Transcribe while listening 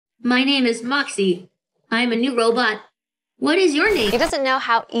My name is Moxie. I'm a new robot. What is your name? He doesn't know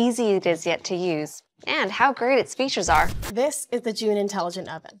how easy it is yet to use and how great its features are. This is the June Intelligent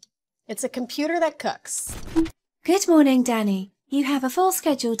Oven. It's a computer that cooks. Good morning, Danny. You have a full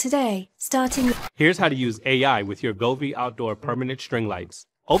schedule today, starting with... Here's how to use AI with your Govee outdoor permanent string lights.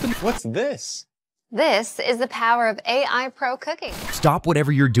 What's this? This is the power of AI Pro Cooking. Stop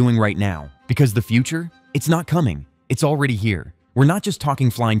whatever you're doing right now, because the future, it's not coming. It's already here. We're not just talking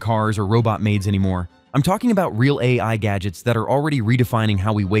flying cars or robot maids anymore. I'm talking about real AI gadgets that are already redefining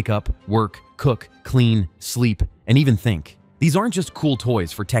how we wake up, work, cook, clean, sleep, and even think. These aren't just cool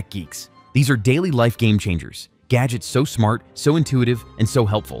toys for tech geeks. These are daily life game changers. Gadgets so smart, so intuitive, and so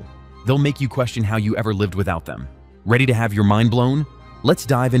helpful. They'll make you question how you ever lived without them. Ready to have your mind blown? Let's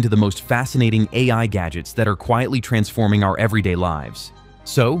dive into the most fascinating AI gadgets that are quietly transforming our everyday lives.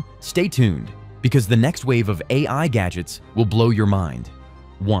 So, stay tuned, because the next wave of AI gadgets will blow your mind.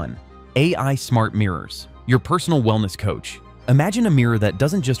 1. AI Smart Mirrors, your personal wellness coach. Imagine a mirror that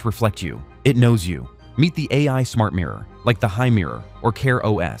doesn't just reflect you, it knows you. Meet the AI Smart Mirror, like the Hi Mirror or Care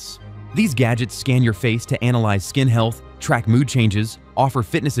OS. These gadgets scan your face to analyze skin health, track mood changes, offer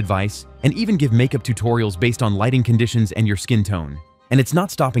fitness advice, and even give makeup tutorials based on lighting conditions and your skin tone. And it's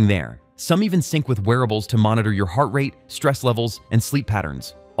not stopping there. Some even sync with wearables to monitor your heart rate, stress levels, and sleep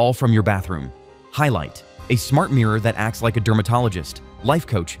patterns, all from your bathroom. Highlight, a smart mirror that acts like a dermatologist, life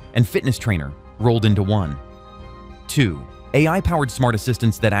coach, and fitness trainer, rolled into one. 2. AI-powered smart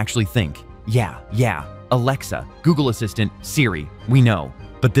assistants that actually think. Yeah, Alexa, Google Assistant, Siri, we know.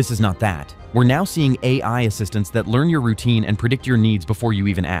 But this is not that. We're now seeing AI assistants that learn your routine and predict your needs before you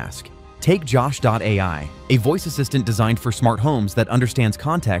even ask. Take Josh.ai, a voice assistant designed for smart homes that understands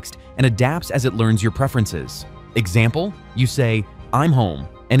context and adapts as it learns your preferences. Example, you say, "I'm home,"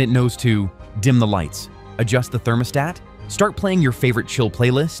 and it knows to dim the lights, adjust the thermostat, start playing your favorite chill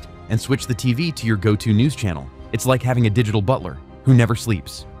playlist, and switch the TV to your go-to news channel. It's like having a digital butler who never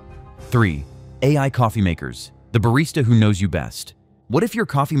sleeps. 3. AI coffee makers, the barista who knows you best. What if your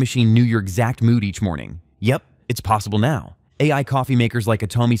coffee machine knew your exact mood each morning? Yep, it's possible now. AI coffee makers like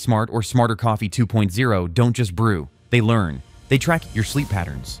Atomi Smart or Smarter Coffee 2.0 don't just brew, they learn. They track your sleep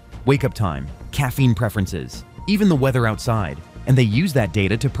patterns, wake-up time, caffeine preferences, even the weather outside, and they use that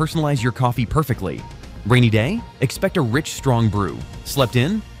data to personalize your coffee perfectly. Rainy day? Expect a rich, strong brew. Slept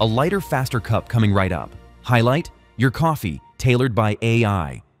in? A lighter, faster cup coming right up. Highlight? Your coffee, tailored by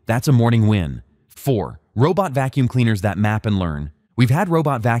AI. That's a morning win. 4. Robot vacuum cleaners that map and learn. We've had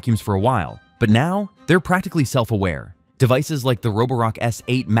robot vacuums for a while, but now they're practically self-aware. Devices like the Roborock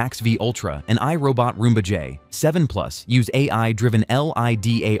S8 Max V Ultra and iRobot Roomba J 7 Plus use AI-driven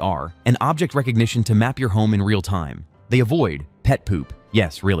LIDAR and object recognition to map your home in real time. They avoid pet poop,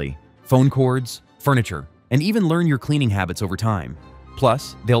 yes, really, phone cords, furniture, and even learn your cleaning habits over time.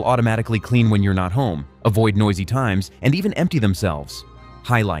 Plus, they'll automatically clean when you're not home, avoid noisy times, and even empty themselves.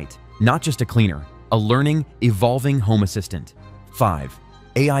 Highlight, not just a cleaner, a learning, evolving home assistant. 5.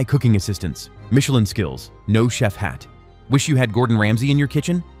 AI cooking assistants, Michelin skills, no chef hat. Wish you had Gordon Ramsay in your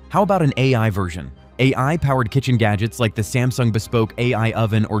kitchen? How about an AI version? AI-powered kitchen gadgets like the Samsung Bespoke AI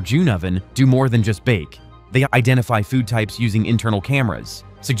Oven or June Oven do more than just bake. They identify food types using internal cameras,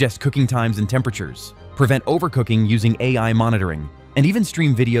 suggest cooking times and temperatures, prevent overcooking using AI monitoring, and even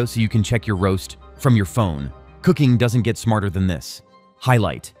stream video so you can check your roast from your phone. Cooking doesn't get smarter than this.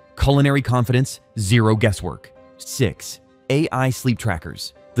 Highlight, culinary confidence, zero guesswork. 6. AI sleep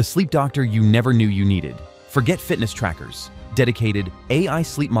trackers, the sleep doctor you never knew you needed. Forget fitness trackers. Dedicated AI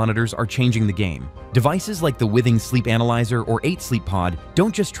sleep monitors are changing the game. Devices like the Withings Sleep Analyzer or 8 Sleep Pod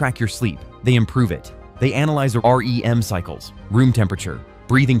don't just track your sleep, they improve it. They analyze the REM cycles, room temperature,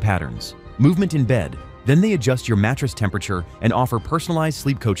 breathing patterns, movement in bed. Then they adjust your mattress temperature and offer personalized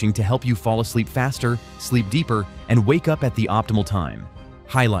sleep coaching to help you fall asleep faster, sleep deeper, and wake up at the optimal time.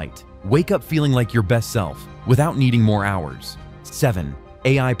 Highlight, wake up feeling like your best self without needing more hours. 7.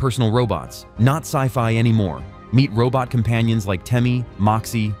 AI personal robots, not sci-fi anymore. Meet robot companions like Temi,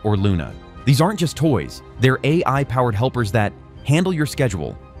 Moxie, or Luna. These aren't just toys, they're AI-powered helpers that handle your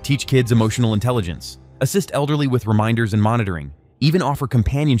schedule, teach kids emotional intelligence, assist elderly with reminders and monitoring, even offer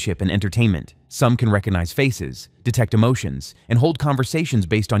companionship and entertainment. Some can recognize faces, detect emotions, and hold conversations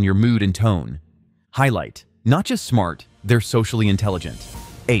based on your mood and tone. Highlight, not just smart, they're socially intelligent.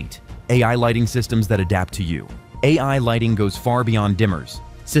 8. AI lighting systems that adapt to you. AI lighting goes far beyond dimmers.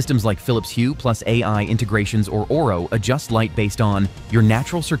 Systems like Philips Hue plus AI integrations or Oro adjust light based on your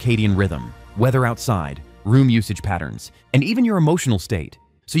natural circadian rhythm, weather outside, room usage patterns, and even your emotional state.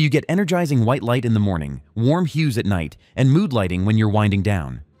 So you get energizing white light in the morning, warm hues at night, and mood lighting when you're winding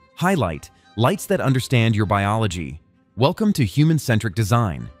down. Highlight, lights that understand your biology. Welcome to human-centric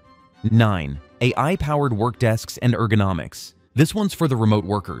design. 9. AI-powered work desks and ergonomics. This one's for the remote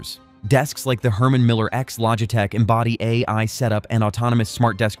workers. Desks like the Herman Miller X Logitech embody AI setup, and autonomous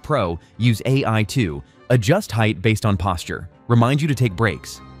Smart Desk Pro use AI too. Adjust height based on posture, remind you to take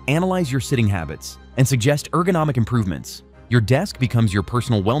breaks, analyze your sitting habits, and suggest ergonomic improvements. Your desk becomes your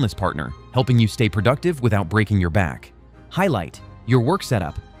personal wellness partner, helping you stay productive without breaking your back. Highlight your work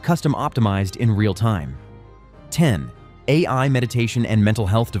setup, custom optimized in real time. 10. AI meditation and mental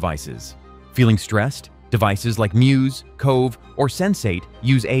health devices. Feeling stressed? Devices like Muse, Cove, or Sensate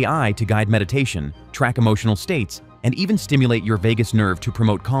use AI to guide meditation, track emotional states, and even stimulate your vagus nerve to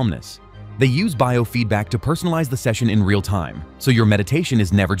promote calmness. They use biofeedback to personalize the session in real time, so your meditation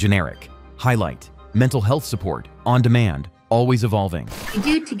is never generic. Highlight mental health support, on demand, always evolving. I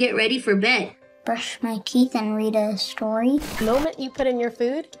do to get ready for bed. Brush my teeth and read a story. The moment you put in your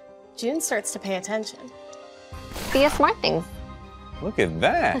food, June starts to pay attention. Via smart things. Look at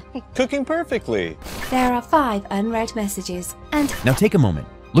that. Cooking perfectly. There are 5 unread messages, and Now take a moment.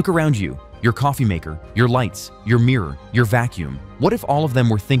 Look around you. Your coffee maker, your lights, your mirror, your vacuum. What if all of them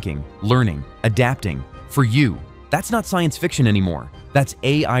were thinking, learning, adapting for you? That's not science fiction anymore. That's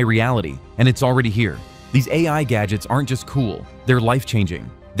AI reality, and it's already here. These AI gadgets aren't just cool, they're life-changing.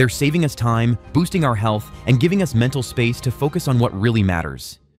 They're saving us time, boosting our health, and giving us mental space to focus on what really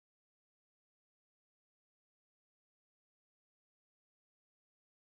matters.